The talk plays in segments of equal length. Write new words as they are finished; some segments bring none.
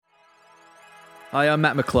Hi, I'm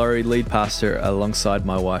Matt McClory, lead pastor alongside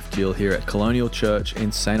my wife Jill here at Colonial Church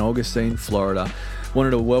in St. Augustine, Florida. Wanted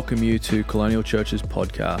to welcome you to Colonial Church's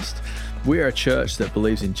podcast. We are a church that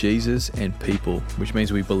believes in Jesus and people, which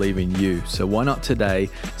means we believe in you. So why not today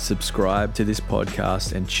subscribe to this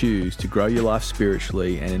podcast and choose to grow your life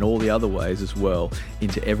spiritually and in all the other ways as well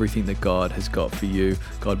into everything that God has got for you.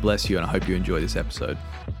 God bless you, and I hope you enjoy this episode.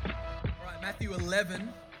 All right, Matthew 11,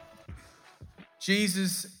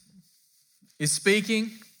 Jesus is speaking,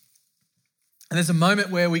 and there's a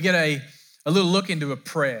moment where we get a little look into a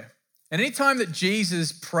prayer. And anytime that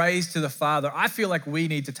Jesus prays to the Father, I feel like we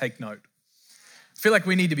need to take note. I feel like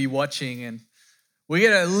we need to be watching, and we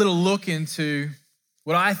get a little look into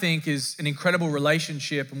what I think is an incredible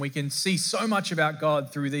relationship, and we can see so much about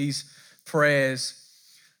God through these prayers.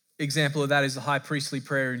 Example of that is the high priestly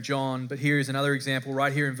prayer in John, but here is another example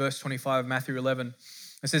right here in verse 25 of Matthew 11.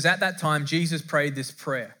 It says, at that time, Jesus prayed this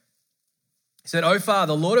prayer. He said, "O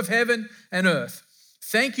Father, Lord of heaven and earth,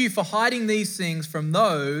 thank you for hiding these things from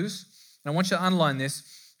those," and I want you to underline this,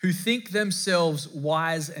 "who think themselves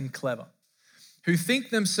wise and clever." Who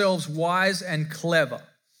think themselves wise and clever.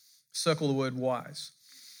 Circle the word wise.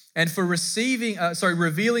 And for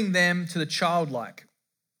revealing them to the childlike.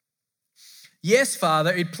 Yes,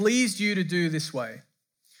 Father, it pleased you to do this way.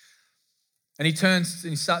 And he turns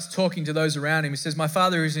and he starts talking to those around him. He says, "My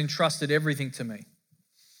Father has entrusted everything to me.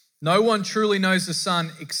 No one truly knows the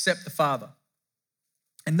Son except the Father.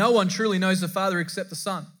 And no one truly knows the Father except the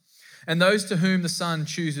Son, and those to whom the Son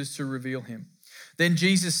chooses to reveal him." Then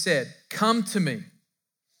Jesus said, "Come to me,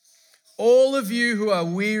 all of you who are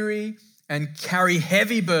weary and carry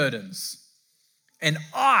heavy burdens, and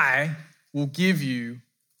I will give you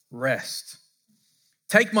rest.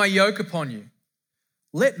 Take my yoke upon you.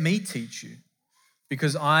 Let me teach you,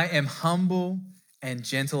 because I am humble and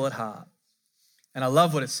gentle at heart." And I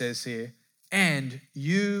love what it says here, "and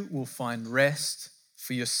you will find rest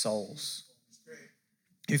for your souls."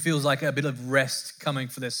 Who feels like a bit of rest coming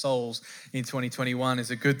for their souls in 2021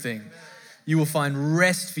 is a good thing. You will find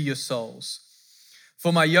rest for your souls.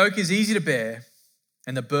 "For my yoke is easy to bear,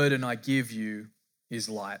 and the burden I give you is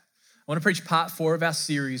light." I want to preach part 4 of our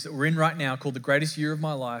series that we're in right now called The Greatest Year of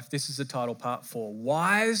My Life. This is the title, part 4,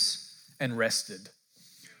 Wise and Rested.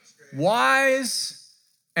 Wise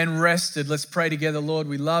and rested. Let's pray together. Lord,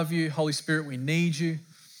 we love you. Holy Spirit, we need you.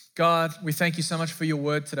 God, we thank you so much for your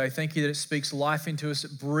word today. Thank you that it speaks life into us.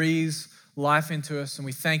 It breathes life into us. And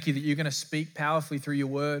we thank you that you're going to speak powerfully through your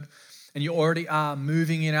word. And you already are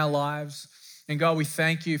moving in our lives. And God, we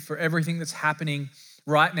thank you for everything that's happening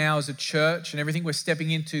right now as a church and everything we're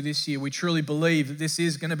stepping into this year. We truly believe that this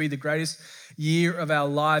is going to be the greatest year of our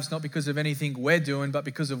lives, not because of anything we're doing, but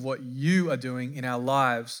because of what you are doing in our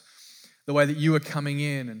lives. The way that you are coming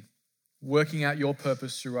in and working out your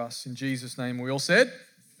purpose through us. In Jesus' name, we all said,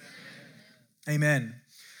 Amen.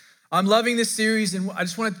 I'm loving this series, and I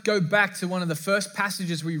just want to go back to one of the first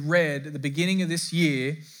passages we read at the beginning of this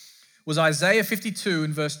year. Was Isaiah 52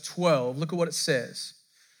 in verse 12. Look at what it says.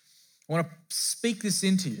 I want to speak this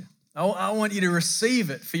into you. I want you to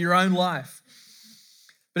receive it for your own life.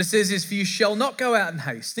 But it says this, "For you shall not go out in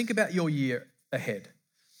haste." Think about your year ahead.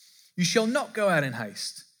 "You shall not go out in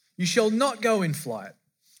haste. You shall not go in flight,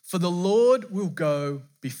 for the Lord will go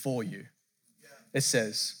before you." It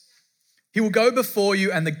says, "He will go before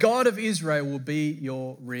you, and the God of Israel will be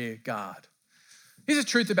your rear guard." Here's the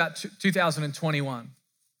truth about 2021,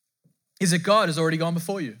 is that God has already gone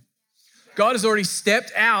before you. God has already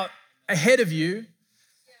stepped out ahead of you.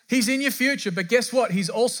 He's in your future, but guess what? He's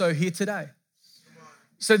also here today.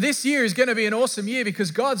 So this year is going to be an awesome year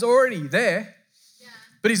because God's already there,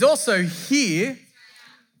 but he's also here.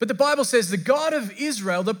 But the Bible says the God of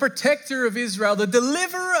Israel, the protector of Israel, the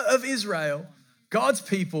deliverer of Israel, God's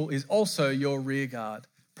people is also your rear guard,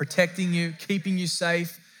 protecting you, keeping you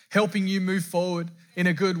safe, helping you move forward in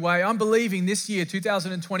a good way. I'm believing this year,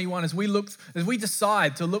 2021, as we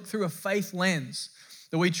decide to look through a faith lens,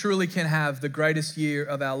 that we truly can have the greatest year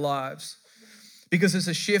of our lives because it's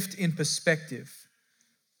a shift in perspective.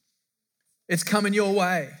 It's coming your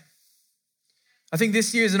way. I think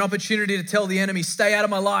this year is an opportunity to tell the enemy, stay out of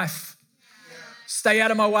my life. Stay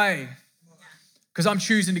out of my way. Because I'm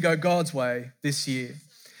choosing to go God's way this year.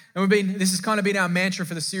 And this has kind of been our mantra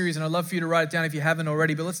for the series, and I'd love for you to write it down if you haven't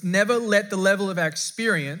already, but let's never let the level of our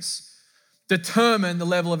experience determine the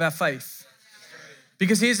level of our faith.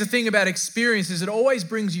 Because here's the thing about experience is it always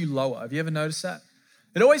brings you lower. Have you ever noticed that?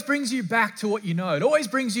 It always brings you back to what you know. It always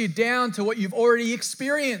brings you down to what you've already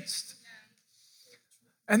experienced.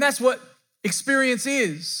 And that's what experience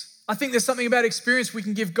is. I think there's something about experience we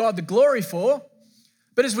can give God the glory for,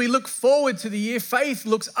 But as we look forward to the year, faith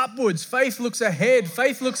looks upwards, faith looks ahead,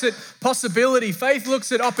 faith looks at possibility, faith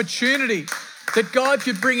looks at opportunity that God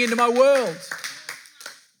could bring into my world.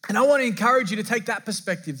 And I want to encourage you to take that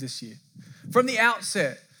perspective this year from the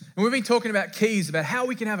outset. And we've been talking about keys, about how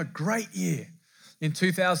we can have a great year in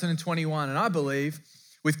 2021. And I believe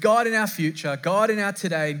with God in our future, God in our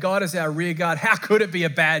today, God as our rear guard, how could it be a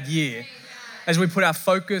bad year as we put our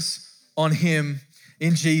focus on Him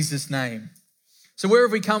in Jesus' name? So where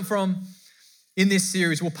have we come from in this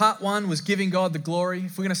series? Well, part one was giving God the glory.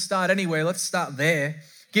 If we're going to start anywhere, let's start there.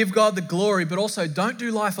 Give God the glory, but also don't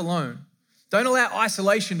do life alone. Don't allow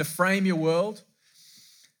isolation to frame your world.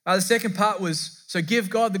 The second part was, so give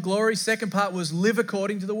God the glory. Second part was live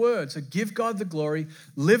according to the word. So give God the glory,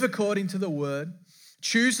 live according to the word.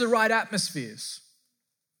 Choose the right atmospheres.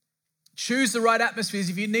 Choose the right atmospheres.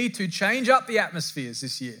 If you need to, change up the atmospheres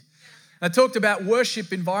this year. I talked about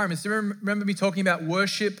worship environments. Do you remember me talking about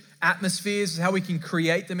worship atmospheres, how we can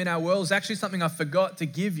create them in our world? It's actually something I forgot to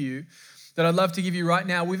give you that I'd love to give you right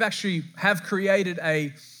now. We've actually have created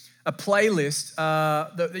a playlist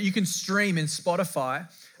that you can stream in Spotify.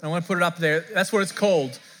 And I want to put it up there. That's what it's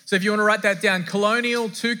called. So if you want to write that down, Colonial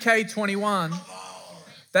 2K21.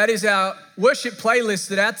 That is our worship playlist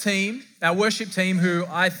that our worship team, who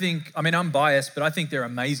I'm biased, but I think they're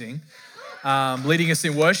amazing, leading us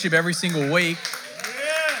in worship every single week.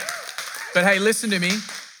 But hey, listen to me.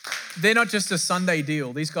 They're not just a Sunday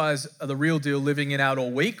deal. These guys are the real deal, living it out all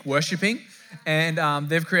week, worshiping. And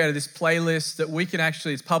they've created this playlist that we can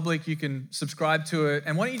it's public, you can subscribe to it.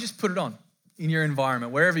 And why don't you just put it on in your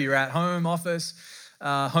environment, wherever you're at, home office,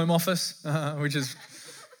 which is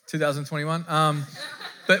 2021.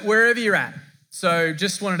 But wherever you're at. So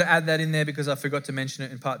just wanted to add that in there because I forgot to mention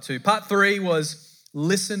it in part two. Part three was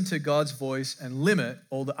listen to God's voice and limit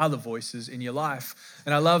all the other voices in your life.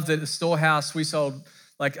 And I love that at the Storehouse, we sold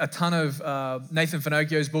like a ton of Nathan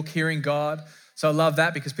Finocchio's book, Hearing God. So I love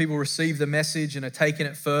that because people receive the message and are taking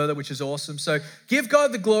it further, which is awesome. So give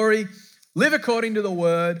God the glory, live according to the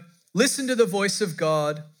word, listen to the voice of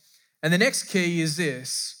God. And the next key is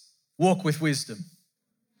this: walk with wisdom.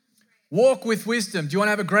 Walk with wisdom. Do you want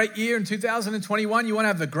to have a great year in 2021? You want to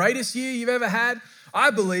have the greatest year you've ever had?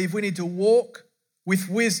 I believe we need to walk with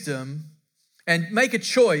wisdom and make a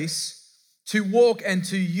choice to walk and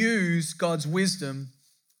to use God's wisdom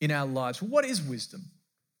in our lives. What is wisdom?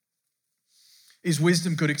 Is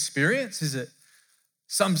wisdom good experience? Is it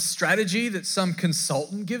some strategy that some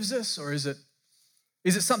consultant gives us? Or is it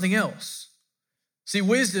something else? See,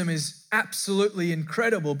 wisdom is absolutely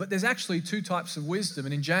incredible, but there's actually two types of wisdom.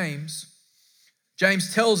 And in James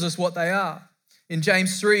tells us what they are. In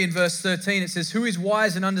James 3 in verse 13, it says, "Who is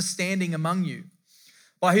wise and understanding among you?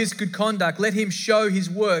 By his good conduct, let him show his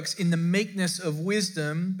works in the meekness of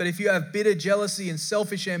wisdom. But if you have bitter jealousy and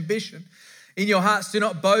selfish ambition in your hearts, do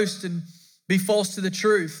not boast and be false to the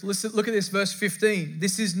truth." Listen, look at this, verse 15.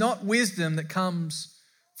 "This is not wisdom that comes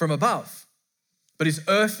from above, but is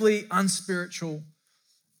earthly, unspiritual,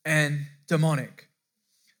 and demonic."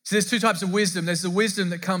 So there's two types of wisdom. There's the wisdom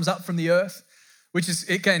that comes up from the earth, which is,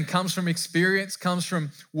 again, comes from experience, comes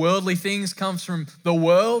from worldly things, comes from the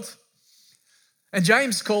world. And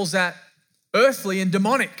James calls that earthly and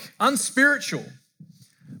demonic, unspiritual.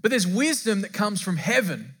 But there's wisdom that comes from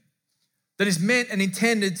heaven that is meant and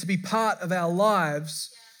intended to be part of our lives.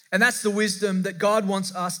 And that's the wisdom that God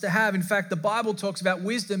wants us to have. In fact, the Bible talks about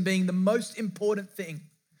wisdom being the most important thing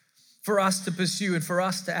for us to pursue and for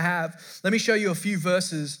us to have. Let me show you a few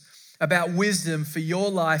verses about wisdom for your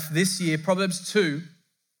life this year. Proverbs 2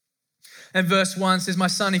 and verse 1 says, "My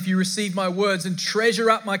son, if you receive my words and treasure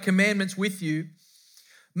up my commandments with you,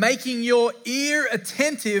 making your ear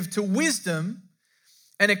attentive to wisdom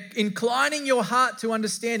and inclining your heart to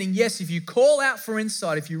understanding." Yes, if you call out for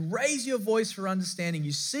insight, if you raise your voice for understanding,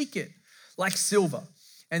 you seek it like silver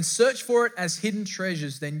and search for it as hidden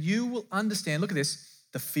treasures, then you will understand, look at this,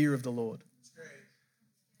 the fear of the Lord.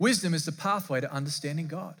 Wisdom is the pathway to understanding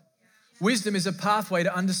God. Wisdom is a pathway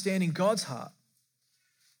to understanding God's heart.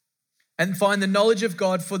 And find the knowledge of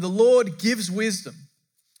God, for the Lord gives wisdom.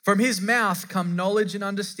 From his mouth come knowledge and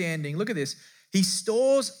understanding. Look at this. He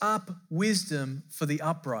stores up wisdom for the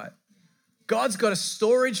upright. God's got a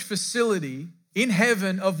storage facility in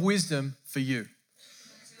heaven of wisdom for you.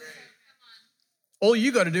 All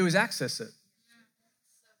you got to do is access it.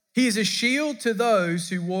 He is a shield to those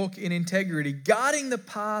who walk in integrity, guarding the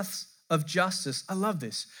paths of justice. I love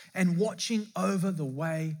this. And watching over the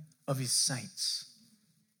way of his saints.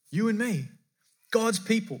 You and me, God's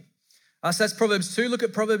people. So that's Proverbs 2. Look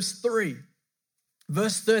at Proverbs 3,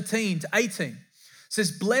 verse 13 to 18. It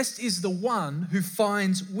says, "Blessed is the one who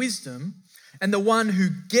finds wisdom and the one who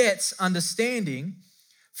gets understanding,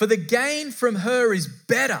 for the gain from her is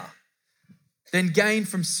better than gain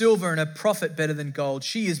from silver, and a profit better than gold.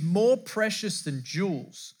 She is more precious than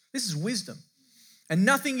jewels. This is wisdom. And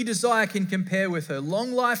nothing you desire can compare with her.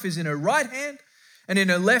 Long life is in her right hand, and in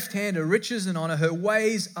her left hand are riches and honor. Her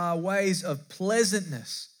ways are ways of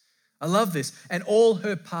pleasantness. I love this. And all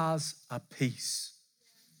her paths are peace.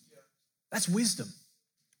 That's wisdom.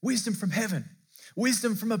 Wisdom from heaven.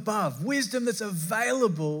 Wisdom from above. Wisdom that's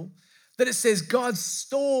available, that it says God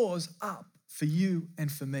stores up for you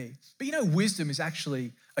and for me. But you know, wisdom is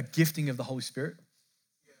actually a gifting of the Holy Spirit.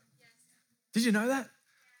 Did you know that?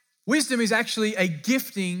 Wisdom is actually a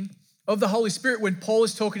gifting of the Holy Spirit. When Paul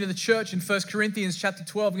is talking to the church in 1 Corinthians chapter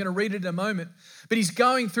 12, I'm going to read it in a moment, but he's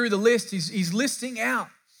going through the list. He's listing out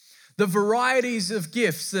the varieties of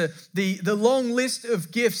gifts, the long list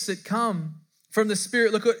of gifts that come from the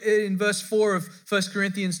Spirit. Look at it in verse 4 of 1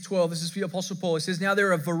 Corinthians 12. This is for the Apostle Paul. It says, now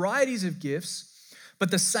there are varieties of gifts,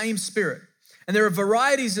 but the same Spirit. And there are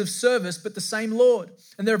varieties of service, but the same Lord.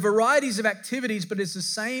 And there are varieties of activities, but it's the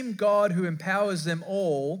same God who empowers them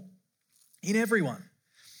all in everyone.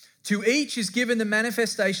 To each is given the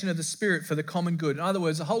manifestation of the Spirit for the common good. In other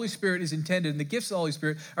words, the Holy Spirit is intended, and the gifts of the Holy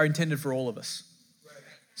Spirit are intended for all of us.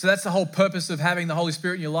 So that's the whole purpose of having the Holy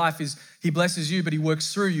Spirit in your life, is he blesses you, but he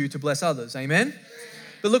works through you to bless others. Amen?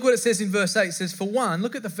 But look what it says in verse 8. It says, for one,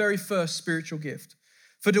 look at the very first spiritual gift.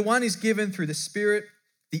 For to one is given through the Spirit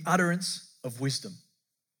the utterance of wisdom.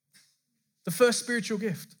 The first spiritual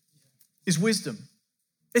gift is wisdom.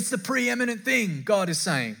 It's the preeminent thing, God is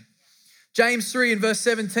saying. James 3 in verse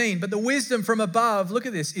 17, but the wisdom from above, look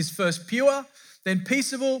at this, is first pure, then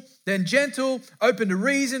peaceable, then gentle, open to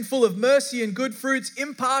reason, full of mercy and good fruits,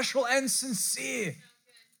 impartial and sincere.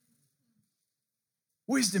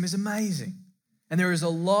 Wisdom is amazing. And there is a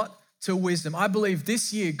lot to wisdom. I believe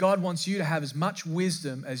this year God wants you to have as much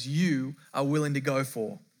wisdom as you are willing to go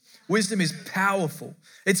for. Wisdom is powerful.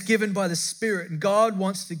 It's given by the Spirit, and God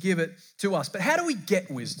wants to give it to us. But how do we get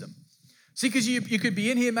wisdom? See, because you could be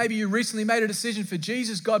in here, maybe you recently made a decision for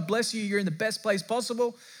Jesus. God bless you. You're in the best place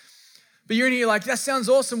possible. But you're in here like, that sounds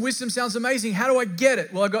awesome. Wisdom sounds amazing. How do I get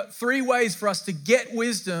it? Well, I've got 3 ways for us to get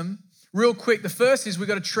wisdom real quick. The first is we've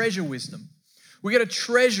got to treasure wisdom. We've got to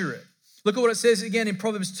treasure it. Look at what it says again in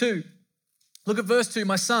Proverbs 2. Look at verse 2.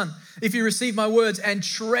 My son, if you receive my words and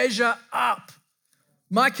treasure up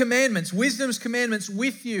my commandments, wisdom's commandments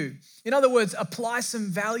with you. In other words, apply some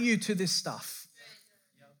value to this stuff.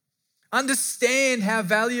 Understand how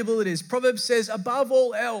valuable it is. Proverbs says, above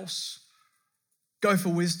all else, go for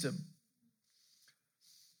wisdom.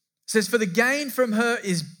 It says, for the gain from her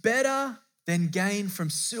is better than gain from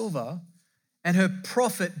silver, and her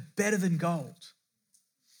profit better than gold.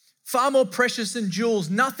 Far more precious than jewels.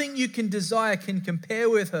 Nothing you can desire can compare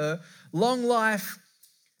with her. Long life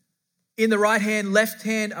in the right hand, left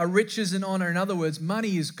hand are riches and honor. In other words,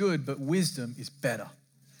 money is good, but wisdom is better.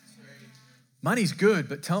 Money's good,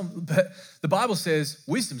 but the Bible says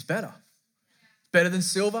wisdom's better. Better than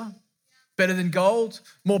silver, better than gold,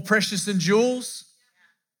 more precious than jewels.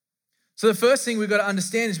 So the first thing we've got to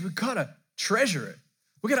understand is we've got to treasure it.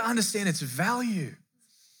 We've got to understand its value.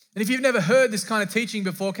 And if you've never heard this kind of teaching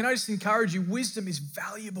before, can I just encourage you, wisdom is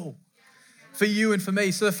valuable for you and for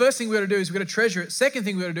me. So the first thing we've got to do is we've got to treasure it. Second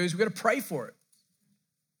thing we've got to do is we've got to pray for it.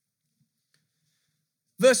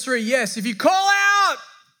 Verse 3, yes, if you call out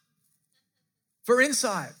for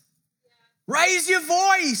insight, raise your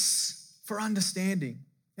voice for understanding.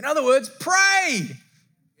 In other words, pray.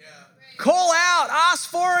 Call out, ask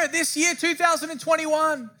for it this year,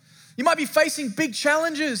 2021. You might be facing big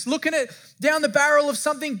challenges, looking at down the barrel of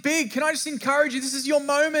something big. Can I just encourage you, this is your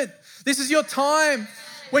moment. This is your time.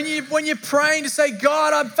 When you're praying to say,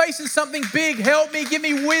 God, I'm facing something big. Help me, give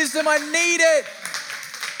me wisdom. I need it.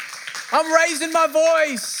 I'm raising my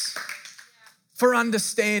voice for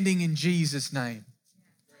understanding in Jesus' name.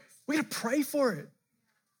 We got to pray for it.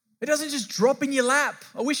 It doesn't just drop in your lap.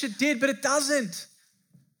 I wish it did, but it doesn't.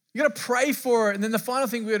 You got to pray for it. And then the final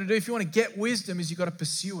thing we got to do if you want to get wisdom is you got to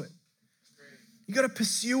pursue it. You got to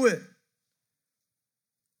pursue it.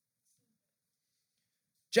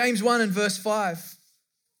 James 1 and verse 5.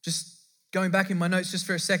 Just going back in my notes just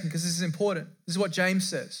for a second because this is important. This is what James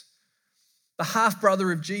says. The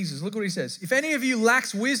half-brother of Jesus. Look what he says. If any of you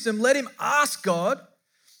lacks wisdom, let him ask God,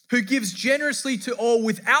 who gives generously to all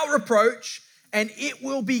without reproach, and it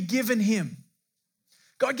will be given him.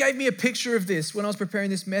 God gave me a picture of this when I was preparing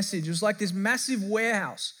this message. It was like this massive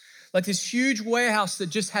warehouse, like this huge warehouse that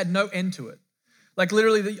just had no end to it. Like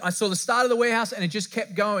literally, I saw the start of the warehouse and it just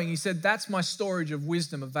kept going. He said, that's my storage of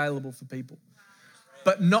wisdom available for people.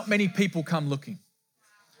 But not many people come looking.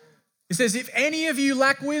 It says, if any of you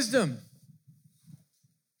lack wisdom,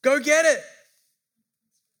 go get it.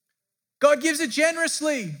 God gives it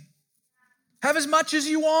generously. Have as much as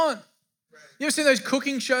you want. You ever seen those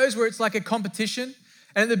cooking shows where it's like a competition?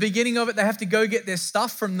 And at the beginning of it, they have to go get their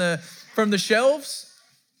stuff from the shelves?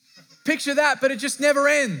 Picture that, but it just never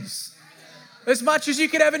ends. As much as you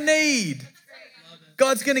could ever need,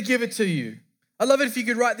 God's going to give it to you. I love it if you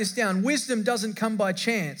could write this down. Wisdom doesn't come by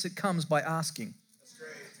chance. It comes by asking.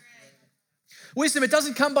 Wisdom, it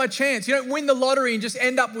doesn't come by chance. You don't win the lottery and just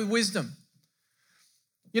end up with wisdom.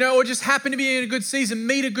 Or just happen to be in a good season,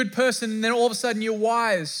 meet a good person, and then all of a sudden you're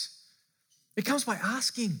wise. It comes by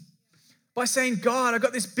asking, by saying, God, I've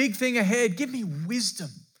got this big thing ahead. Give me wisdom.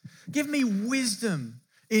 Give me wisdom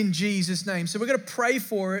in Jesus' name. So we're going to pray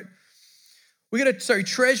for it. We're going to,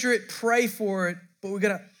 treasure it, pray for it, but we're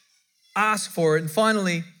going to ask for it. And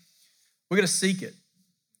finally, we're going to seek it,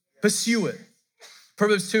 pursue it.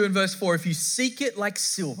 Proverbs 2 and verse 4, if you seek it like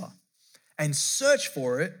silver and search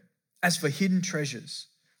for it as for hidden treasures.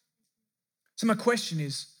 So my question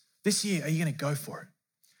is, this year, are you going to go for it?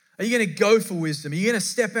 Are you going to go for wisdom? Are you going to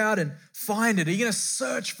step out and find it? Are you going to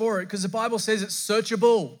search for it? Because the Bible says it's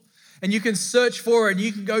searchable. And you can search for it and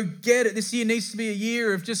you can go get it. This year needs to be a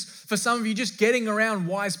year of just, for some of you, just getting around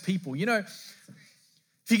wise people. If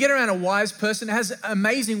you get around a wise person, it has an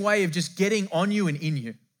amazing way of just getting on you and in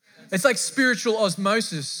you. It's like spiritual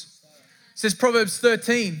osmosis. It says Proverbs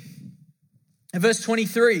 13 and verse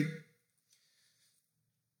 23.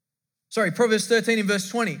 Proverbs 13 and verse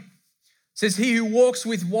 20. It says, he who walks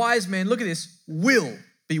with wise men, look at this, will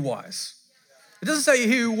be wise. It doesn't say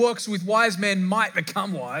he who walks with wise men might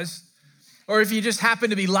become wise, or if you just happen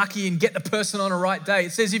to be lucky and get the person on a right day.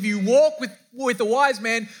 It says if you walk with a wise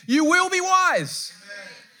man, you will be wise.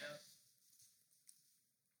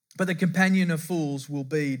 But the companion of fools will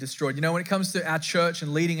be destroyed. When it comes to our church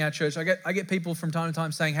and leading our church, I get people from time to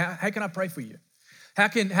time saying, how can I pray for you? How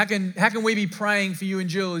can we be praying for you and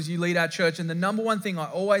Jill as you lead our church? And the number one thing I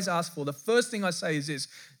always ask for, the first thing I say is this,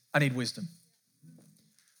 I need wisdom.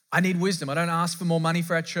 I need wisdom. I don't ask for more money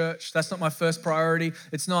for our church. That's not my first priority.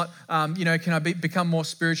 It's not, can I become more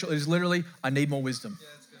spiritual? It is literally, I need more wisdom.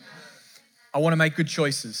 I want to make good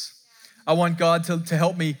choices. I want God to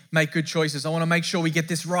help me make good choices. I want to make sure we get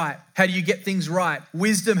this right. How do you get things right?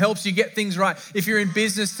 Wisdom helps you get things right. If you're in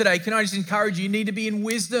business today, can I just encourage you, you need to be in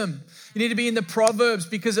wisdom. You need to be in the Proverbs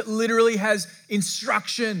because it literally has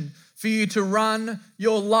instruction for you to run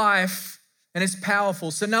your life and it's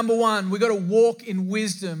powerful. So number one, we've got to walk in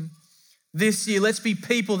wisdom this year. Let's be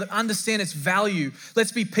people that understand its value.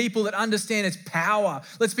 Let's be people that understand its power.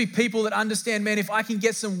 Let's be people that understand, man, if I can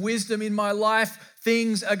get some wisdom in my life,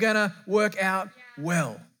 things are going to work out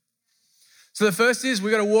well. So the first is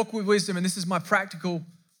we've got to walk with wisdom. And this is my practical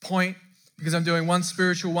point because I'm doing one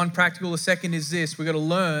spiritual, one practical. The second is this. We've got to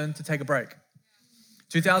learn to take a break.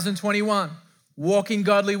 2021, walk in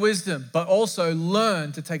godly wisdom, but also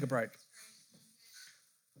learn to take a break.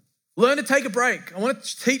 Learn to take a break. I want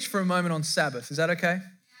to teach for a moment on Sabbath. Is that okay?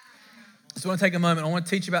 I just want to take a moment. I want to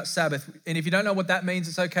teach about Sabbath. And if you don't know what that means,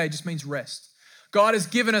 it's okay. It just means rest. God has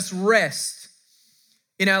given us rest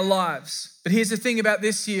in our lives. But here's the thing about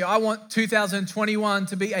this year. I want 2021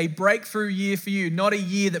 to be a breakthrough year for you, not a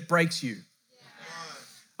year that breaks you.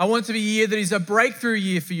 I want it to be a year that is a breakthrough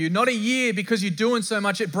year for you, not a year because you're doing so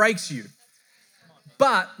much it breaks you.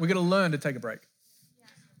 But we're going to learn to take a break.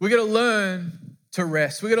 We're going to learn to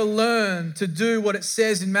rest. We're going to learn to do what it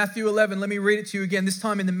says in Matthew 11. Let me read it to you again, this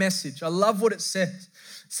time in the Message. I love what it says.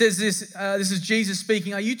 It says this, this is Jesus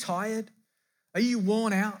speaking. Are you tired? Are you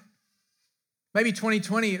worn out? Maybe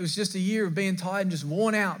 2020, it was just a year of being tired and just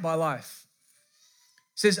worn out by life.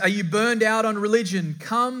 It says, are you burned out on religion?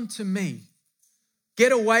 Come to me.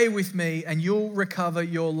 Get away with me and you'll recover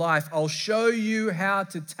your life. I'll show you how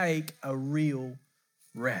to take a real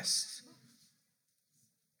rest.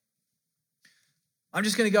 I'm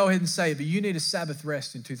just going to go ahead and say, but you need a Sabbath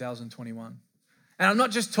rest in 2021. And I'm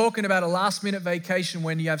not just talking about a last minute vacation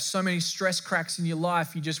when you have so many stress cracks in your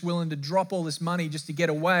life, you're just willing to drop all this money just to get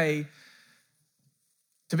away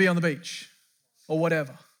to be on the beach or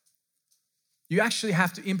whatever. You actually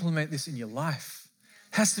have to implement this in your life.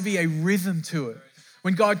 It has to be a rhythm to it.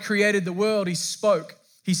 When God created the world, he spoke,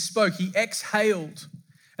 he exhaled.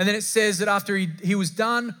 And then it says that after he was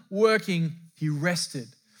done working, he rested.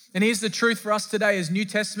 And here's the truth for us today as New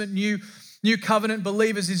Testament, New Covenant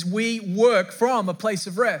believers is we work from a place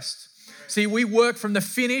of rest. See, we work from the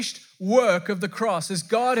finished work of the cross. As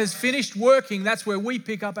God has finished working, that's where we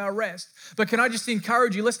pick up our rest. But can I just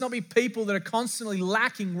encourage you, let's not be people that are constantly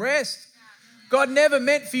lacking rest. God never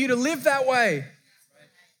meant for you to live that way.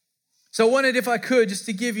 So I wanted, if I could, just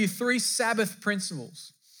to give you 3 Sabbath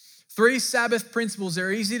principles. 3 Sabbath principles.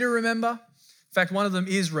 They're easy to remember. In fact, one of them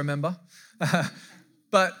is remember.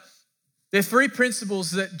 But they're 3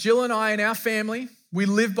 principles that Jill and I and our family, we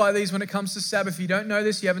live by these when it comes to Sabbath. If you don't know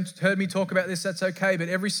this, you haven't heard me talk about this, that's okay. But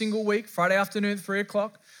every single week, Friday afternoon, 3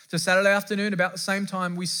 o'clock, to Saturday afternoon, about the same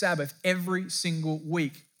time, we Sabbath every single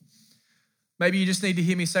week. Maybe you just need to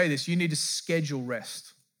hear me say this. You need to schedule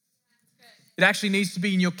rest. It actually needs to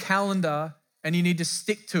be in your calendar and you need to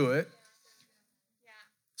stick to it.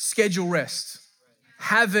 Schedule rest.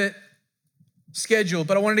 Have it scheduled.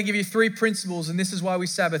 But I wanted to give you 3 principles, and this is why we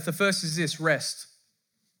Sabbath. The first is this: rest.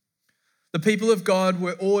 The people of God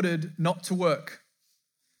were ordered not to work.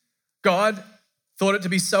 God thought it to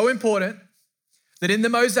be so important that in the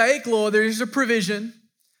Mosaic law, there is a provision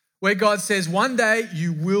where God says, one day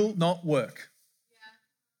you will not work.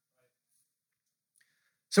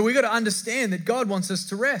 So we got to understand that God wants us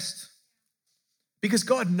to rest because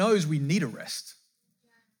God knows we need a rest.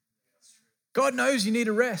 God knows you need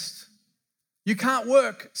a rest. You can't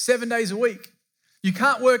work 7 days a week. You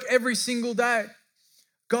can't work every single day.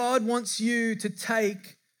 God wants you to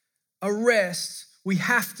take a rest. We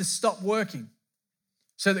have to stop working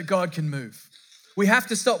so that God can move. We have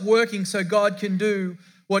to stop working so God can do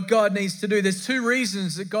what God needs to do. There's 2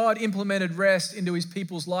 reasons that God implemented rest into his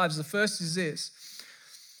people's lives. The first is this: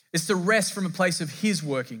 it's to rest from a place of his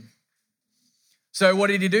working. So what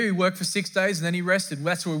did he do? He worked for 6 days and then he rested.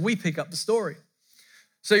 That's where we pick up the story.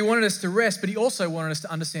 So he wanted us to rest, but he also wanted us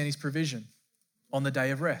to understand his provision on the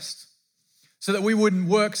day of rest, so that we wouldn't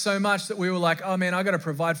work so much that we were like, oh man, I got to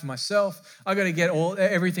provide for myself. I got to get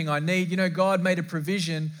everything I need. You know, God made a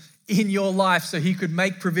provision in your life so he could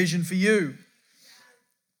make provision for you.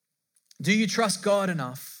 Do you trust God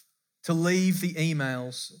enough to leave the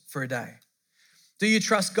emails for a day? Do you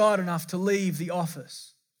trust God enough to leave the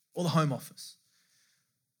office or the home office?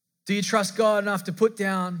 Do you trust God enough to put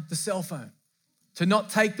down the cell phone, to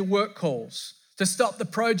not take the work calls, to stop the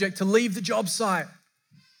project, to leave the job site?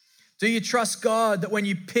 Do you trust God that when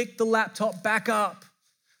you pick the laptop back up,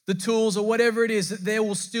 the tools or whatever it is, that there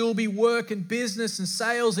will still be work and business and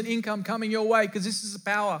sales and income coming your way? Because this is the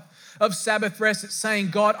power of Sabbath rest. It's saying,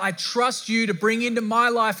 God, I trust you to bring into my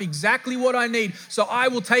life exactly what I need. So I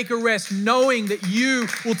will take a rest knowing that you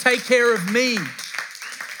will take care of me.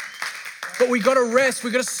 But we got to rest. We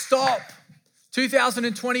got to stop.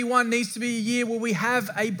 2021 needs to be a year where we have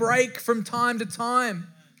a break from time to time.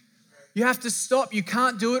 You have to stop. You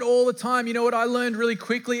can't do it all the time. You know what I learned really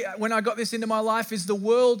quickly when I got this into my life is the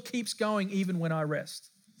world keeps going even when I rest.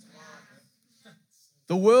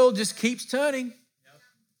 The world just keeps turning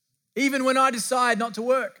even when I decide not to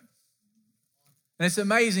work. And it's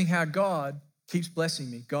amazing how God keeps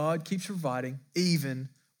blessing me. God keeps providing even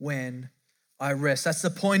when I rest. That's the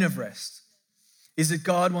point of rest, is that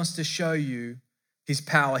God wants to show you his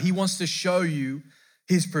power. He wants to show you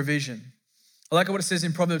his provision. I like what it says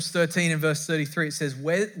in Proverbs 13 and verse 33. It says,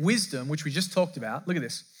 wisdom, which we just talked about, look at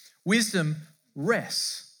this. Wisdom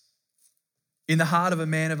rests in the heart of a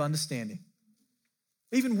man of understanding.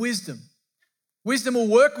 Even wisdom. Wisdom will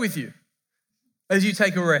work with you as you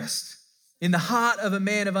take a rest in the heart of a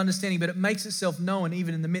man of understanding, but it makes itself known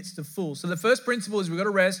even in the midst of fools. So the first principle is we've got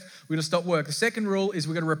to rest, we've got to stop work. The second rule is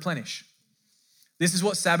we've got to replenish. This is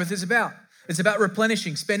what Sabbath is about. It's about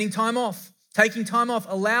replenishing, spending time off, taking time off,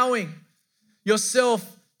 allowing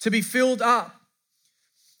yourself to be filled up.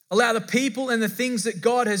 Allow the people and the things that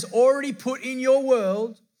God has already put in your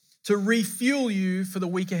world to refuel you for the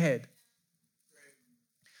week ahead.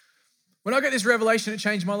 When I got this revelation, it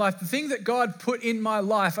changed my life. The things that God put in my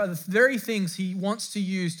life are the very things he wants to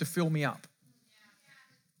use to fill me up.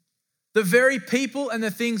 The very people and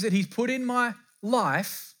the things that he's put in my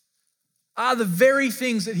life are the very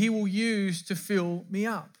things that he will use to fill me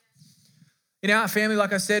up. In our family,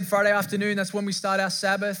 like I said, Friday afternoon, that's when we start our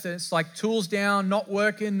Sabbath. It's like tools down, not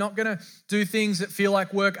working, not going to do things that feel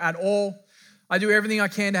like work at all. I do everything I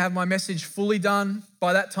can to have my message fully done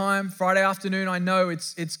by that time. Friday afternoon, I know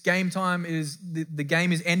it's game time. The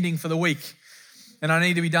game is ending for the week and I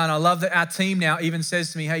need to be done. I love that our team now even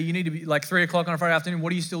says to me, hey, you need to be like 3 o'clock on a Friday afternoon.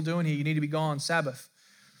 What are you still doing here? You need to be gone, Sabbath.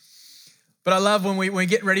 But I love when we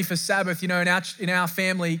get ready for Sabbath, you know, in our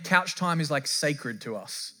family, couch time is like sacred to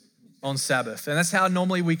us on Sabbath. And that's how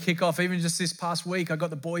normally we kick off. Even just this past week, I got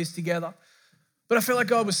the boys together. But I feel like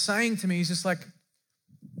God was saying to me, he's just like,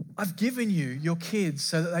 I've given you your kids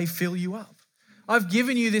so that they fill you up. I've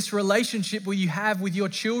given you this relationship where you have with your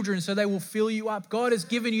children so they will fill you up. God has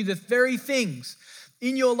given you the very things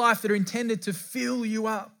in your life that are intended to fill you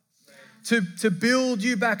up, to build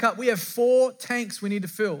you back up. We have 4 tanks we need to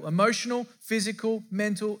fill: emotional, physical,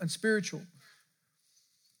 mental, and spiritual.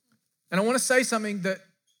 And I want to say something that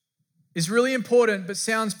is really important, but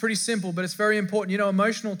sounds pretty simple, but it's very important. You know,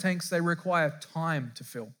 emotional tanks, they require time to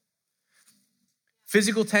fill.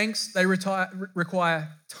 Physical tanks, they require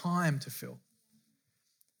time to fill.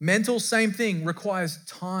 Mental, same thing, requires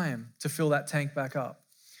time to fill that tank back up.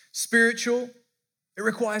 Spiritual, it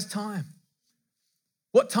requires time.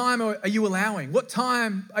 What time are you allowing? What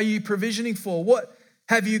time are you provisioning for? What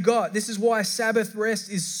have you got? This is why Sabbath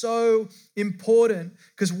rest is so important,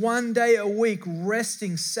 because one day a week,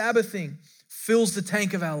 resting, Sabbathing, fills the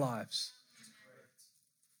tank of our lives.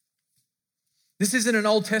 This isn't an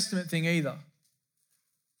Old Testament thing either.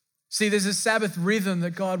 See, there's a Sabbath rhythm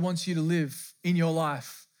that God wants you to live in your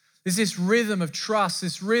life. There's this rhythm of trust,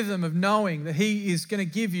 this rhythm of knowing that He is going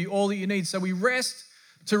to give you all that you need. So we rest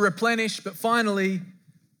to replenish, but finally,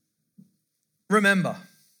 remember.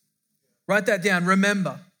 Write that down,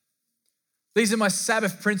 remember. These are my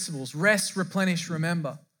Sabbath principles: rest, replenish,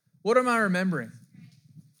 remember. What am I remembering?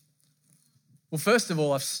 Well, first of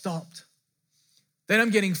all, I've stopped. Then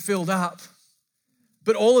I'm getting filled up.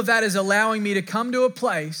 But all of that is allowing me to come to a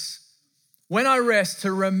place when I rest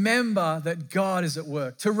to remember that God is at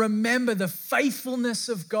work, to remember the faithfulness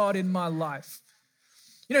of God in my life.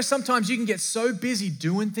 You know, sometimes you can get so busy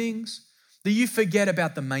doing things that you forget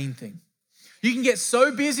about the main thing. You can get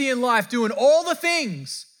so busy in life doing all the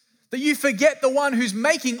things that you forget the one who's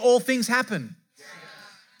making all things happen.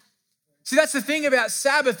 See, that's the thing about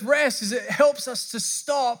Sabbath rest, is it helps us to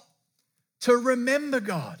stop, to remember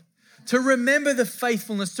God, to remember the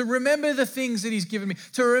faithfulness, to remember the things that He's given me,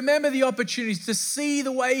 to remember the opportunities, to see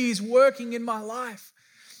the way He's working in my life.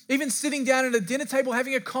 Even sitting down at a dinner table,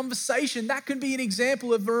 having a conversation, that can be an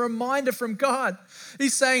example of a reminder from God.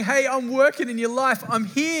 He's saying, hey, I'm working in your life. I'm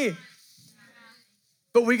here.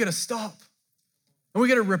 But we got to stop, and we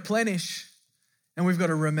got to replenish, and we've got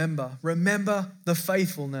to remember. Remember the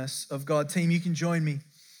faithfulness of God. Team, you can join me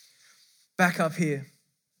back up here.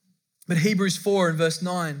 But Hebrews 4 and verse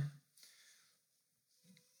 9.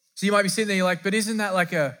 So you might be sitting there, you're like, but isn't that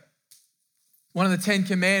like one of the 10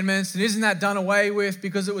 commandments? And isn't that done away with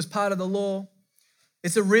because it was part of the law?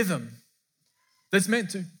 It's a rhythm that's meant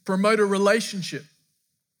to promote a relationship.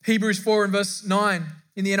 Hebrews 4 and verse 9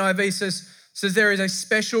 in the NIV says there is a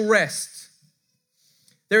special rest.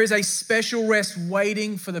 There is a special rest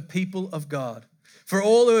waiting for the people of God. For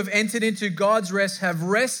all who have entered into God's rest have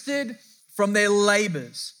rested from their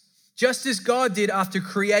labors, just as God did after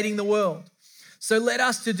creating the world. So let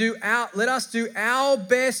us do our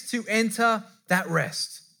best to enter that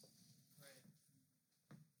rest.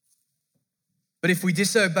 But if we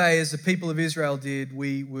disobey as the people of Israel did,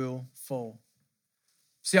 we will fall.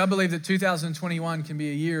 See, I believe that 2021 can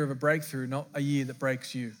be a year of a breakthrough, not a year that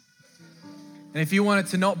breaks you. And if you want it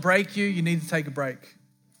to not break you, you need to take a break.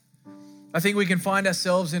 I think we can find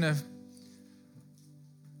ourselves in a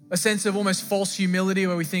sense of almost false humility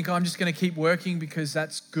where we think, oh, I'm just going to keep working because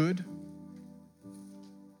that's good.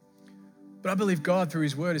 But I believe God through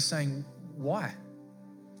His word is saying, why?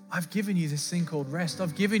 I've given you this thing called rest.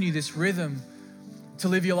 I've given you this rhythm to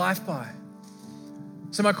live your life by.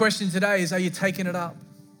 So my question today is, are you taking it up?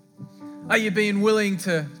 Are you being willing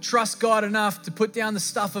to trust God enough to put down the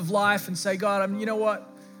stuff of life and say, God, you know what?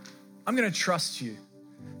 I'm going to trust you.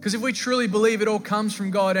 Because if we truly believe it all comes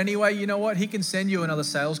from God anyway, you know what? He can send you another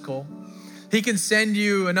sales call. He can send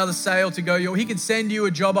you another sale to go. He can send you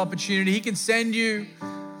a job opportunity. He can send you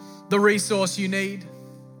the resource you need.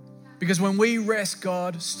 Because when we rest,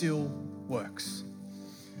 God still works.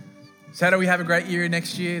 So how do we have a great year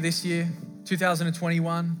next year, this year,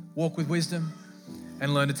 2021? Walk with wisdom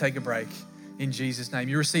and learn to take a break in Jesus' name.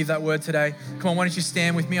 You received that word today. Come on, why don't you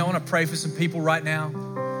stand with me? I want to pray for some people right now.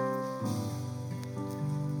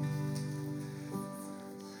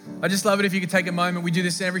 I just love it if you could take a moment. We do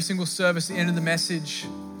this in every single service at the end of the message.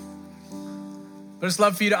 But I just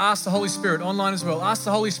love for you to ask the Holy Spirit, online as well. Ask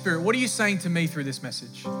the Holy Spirit, what are you saying to me through this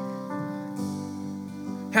message?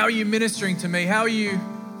 How are you ministering to me? How are you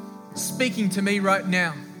speaking to me right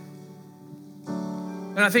now?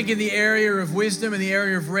 And I think in the area of wisdom and the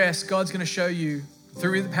area of rest, God's going to show you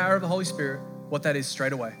through the power of the Holy Spirit what that is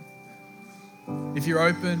straight away. If you're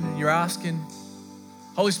open and you're asking,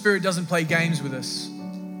 Holy Spirit doesn't play games with us.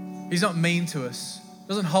 He's not mean to us.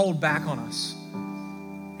 Doesn't hold back on us.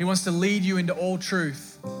 He wants to lead you into all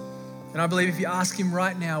truth. And I believe if you ask Him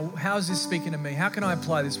right now, how is this speaking to me? How can I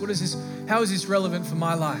apply this? How is this relevant for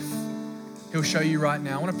my life? He'll show you right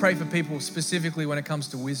now. I want to pray for people specifically when it comes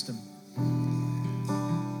to wisdom.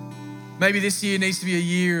 Maybe this year needs to be a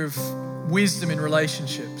year of wisdom in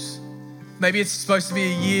relationships. Maybe it's supposed to be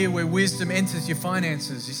a year where wisdom enters your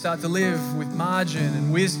finances. You start to live with margin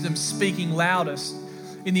and wisdom speaking loudest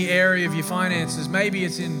in the area of your finances. Maybe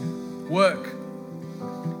it's in work.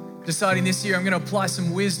 Deciding this year I'm going to apply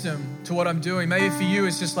some wisdom to what I'm doing. Maybe for you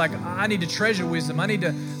it's just like, I need to treasure wisdom. I need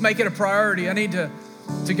to make it a priority. I need to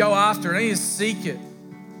go after it. I need to seek it.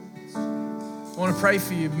 I want to pray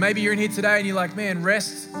for you. Maybe you're in here today and you're like, man,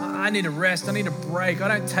 rest. I need a rest. I need a break. I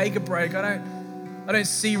don't take a break. I don't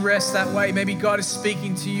see rest that way. Maybe God is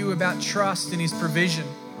speaking to you about trust in His provision.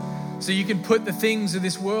 So you can put the things of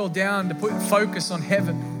this world down to put focus on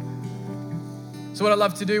heaven. So what I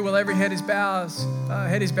love to do, while every head is bowed,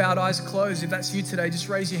 eyes are closed. If that's you today, just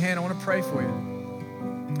raise your hand. I want to pray for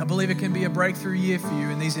you. I believe it can be a breakthrough year for you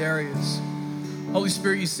in these areas. Holy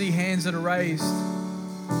Spirit, you see hands that are raised.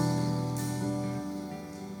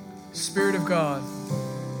 Spirit of God.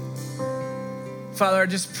 Father, I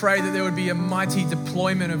just pray that there would be a mighty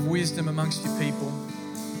deployment of wisdom amongst your people.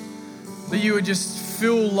 That you would just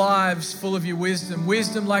fill lives full of your wisdom.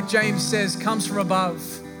 Wisdom, like James says, comes from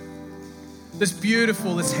above. That's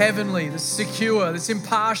beautiful, that's heavenly, that's secure, that's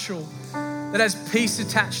impartial, that has peace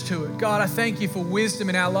attached to it. God, I thank you for wisdom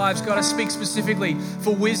in our lives. God, I speak specifically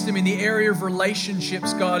for wisdom in the area of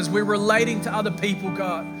relationships, God, as we're relating to other people,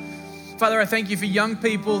 God. Father, I thank you for young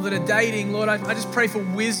people that are dating. Lord, I just pray for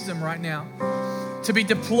wisdom right now to be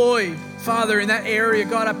deployed, Father, in that area.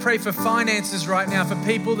 God, I pray for finances right now, for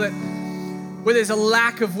people that where there's a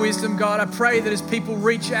lack of wisdom, God, I pray that as people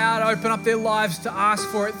reach out, open up their lives to ask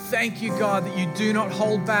for it, thank you, God, that you do not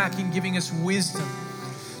hold back in giving us wisdom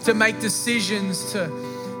to make decisions,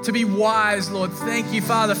 to be wise, Lord. Thank you,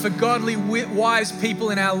 Father, for godly, wise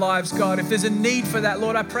people in our lives, God. If there's a need for that,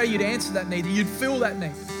 Lord, I pray you'd answer that need, that you'd fill that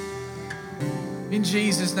need. In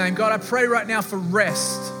Jesus' name, God, I pray right now for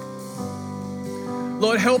rest.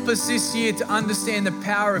 Lord, help us this year to understand the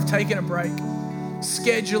power of taking a break,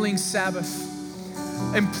 scheduling Sabbath,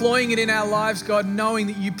 employing it in our lives, God, knowing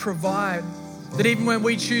that you provide. That even when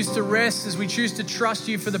we choose to rest, as we choose to trust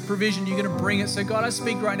you for the provision, you're going to bring it. So God, I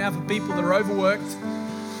speak right now for people that are overworked,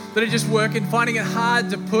 that are just working, finding it hard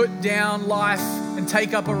to put down life and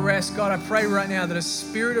take up a rest. God, I pray right now that a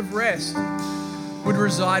spirit of rest would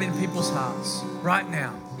reside in people's hearts right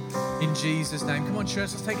now, in Jesus' name. Come on,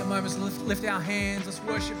 church, let's take a moment, let's lift our hands, let's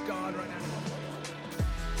worship God right now.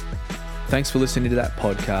 Thanks for listening to that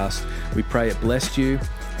podcast. We pray it blessed you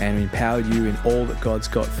and empowered you in all that God's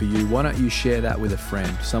got for you. Why don't you share that with a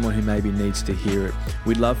friend, someone who maybe needs to hear it?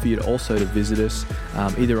 We'd love for you to also to visit us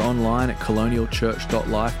either online at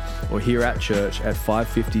colonialchurch.life or here at church at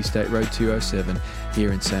 550 State Road 207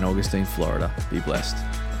 here in St. Augustine, Florida. Be blessed.